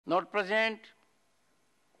Not present.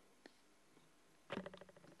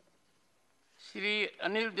 Shri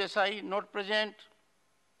Anil Desai, not present.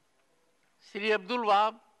 Shri Abdul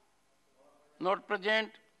Wahab, not present.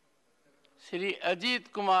 Shri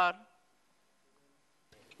Ajit Kumar,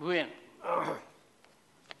 Bhuyan.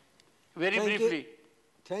 Very briefly.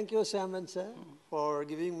 Thank you, Chairman, sir, for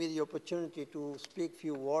giving me the opportunity to speak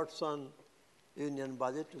few words on Union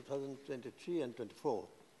Budget 2023 and 24.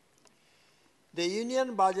 The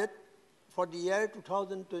Union Budget for the year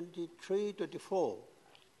 2023-24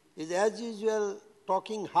 is, as usual,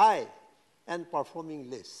 talking high and performing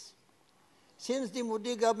less. Since the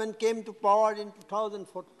Modi government came to power in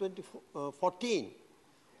 2014,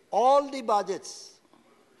 all the budgets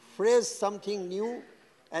phrased something new,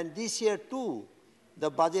 and this year too, the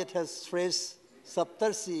budget has phrased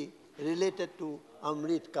Saptarshi related to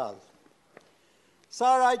Amrit Kal. Sir,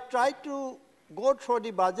 I tried to go through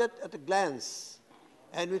the budget at a glance,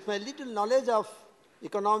 and with my little knowledge of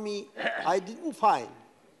economy, I didn't find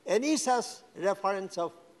any such reference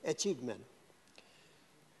of achievement.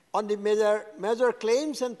 On the major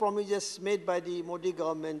claims and promises made by the Modi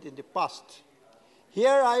government in the past,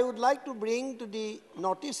 here I would like to bring to the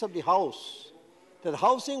notice of the House that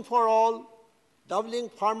housing for all, doubling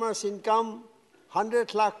farmers' income,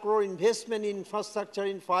 100 lakh crore investment in infrastructure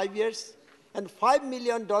in 5 years, and $5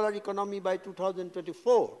 million economy by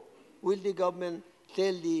 2024 will the government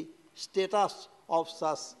tell the status of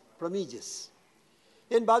such promises.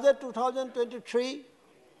 In budget 2023,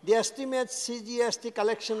 the estimates CGST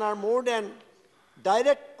collection are more than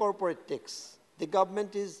direct corporate tax. The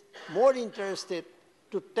government is more interested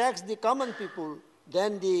to tax the common people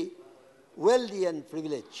than the wealthy and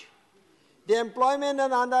privileged. The employment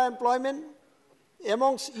and underemployment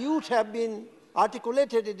amongst youth have been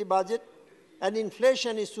articulated in the budget, and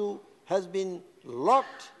inflation issue has been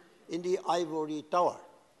locked in the ivory tower.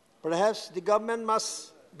 Perhaps the government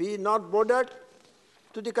must be not bothered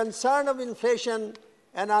to the concern of inflation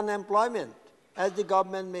and unemployment, as the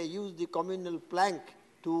government may use the communal plank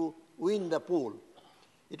to win the poll.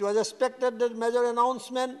 It was expected that major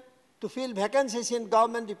announcement to fill vacancies in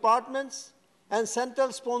government departments and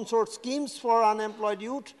central-sponsored schemes for unemployed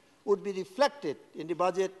youth would be reflected in the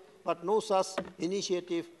budget, but no such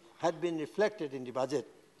initiative had been reflected in the budget.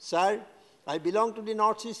 Sir, I belong to the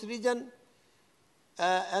Northeast region,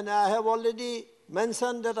 and I have already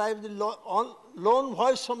mentioned that I have the lone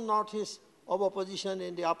voice from Northeast of opposition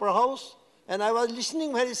in the upper house, and I was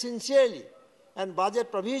listening very sincerely. And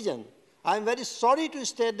budget provision, I am very sorry to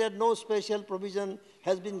state that no special provision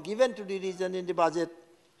has been given to the region in the budget.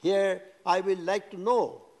 Here, I will like to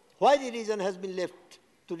know why the region has been left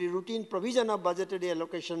to the routine provision of budgetary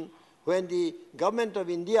allocation when the government of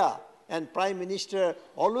India and Prime Minister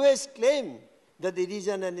always claim that the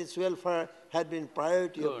region and its welfare had been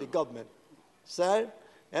priority of the government. Sir,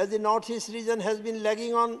 as the Northeast region has been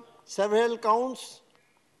lagging on several counts,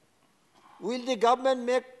 will the government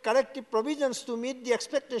make corrective provisions to meet the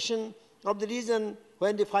expectation of the region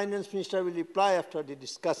when the Finance Minister will reply after the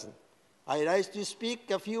discussion? I rise to speak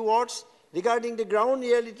a few words regarding the ground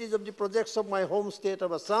realities of the projects of my home state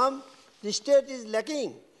of Assam. The state is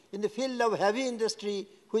lacking in the field of heavy industry,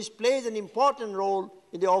 which plays an important role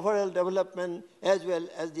in the overall development as well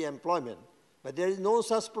as the employment. But there is no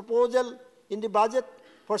such proposal in the budget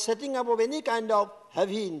for setting up of any kind of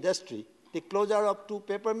heavy industry. The closure of 2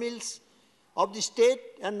 paper mills of the state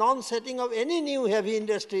and non-setting of any new heavy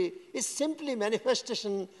industry is simply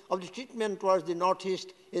manifestation of the treatment towards the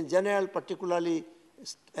Northeast in general, particularly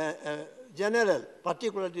to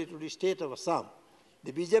the state of Assam.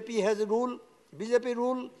 The BJP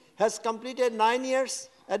rule has completed 9 years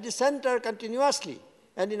at the center continuously,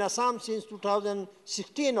 and in Assam since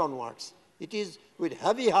 2016 onwards. It is with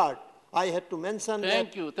heavy heart I had to mention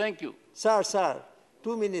Thank you. Sir,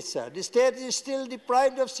 2 minutes, sir. The state is still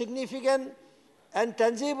deprived of significant and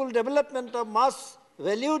tangible development of mass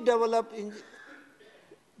value developed in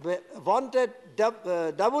wanted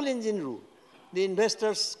double engine rule. The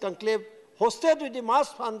investors conclave hosted with the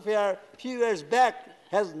mass fanfare few years back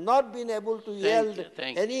has not been able to yield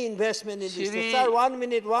any investment in this state. Sir, 1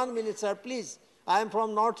 minute, sir, please. I am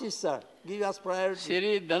from Northeast, sir. Give us priority.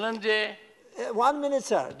 Shri Dhananjay, 1 minute,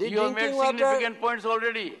 sir. you have made significant points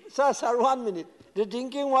already. Sir, 1 minute. The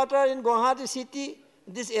drinking water in Guwahati city,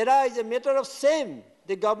 this era is a matter of shame.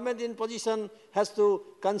 The government in position has to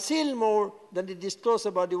conceal more than to disclose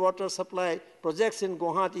about the water supply projects in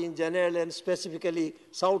Guwahati in general and specifically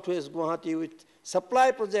southwest Guwahati with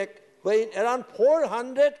supply project where around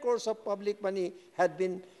 400 crores of public money had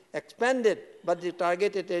been expanded, but the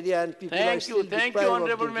targeted area and people are still Thank deprived you, of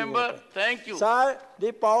Honorable drinking Member. water. Thank you. Sir,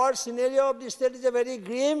 the power scenario of the state is a very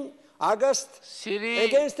grim. August Shri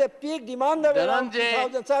against a peak demand of around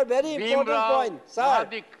Dhananjay 2,000. Sir, very important Bhimrao point. Sir,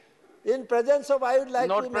 Mahadik, in presence of, I would like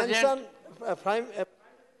not to present. mention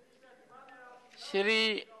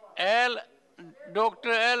Shri L.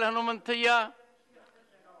 Dr. L. Hanumanthaya,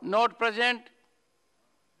 not present.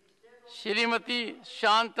 Shrimati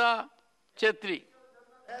Shanta Chetri.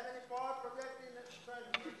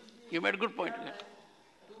 You made a good point.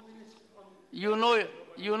 You know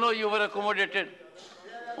you were accommodated.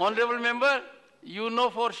 Honorable Member, you know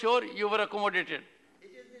for sure you were accommodated.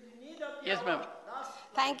 Yes, ma'am.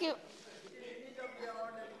 Thank you.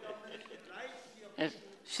 Yes.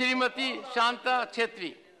 Shrimati Shanta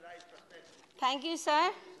Chetri. Thank you,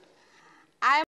 sir.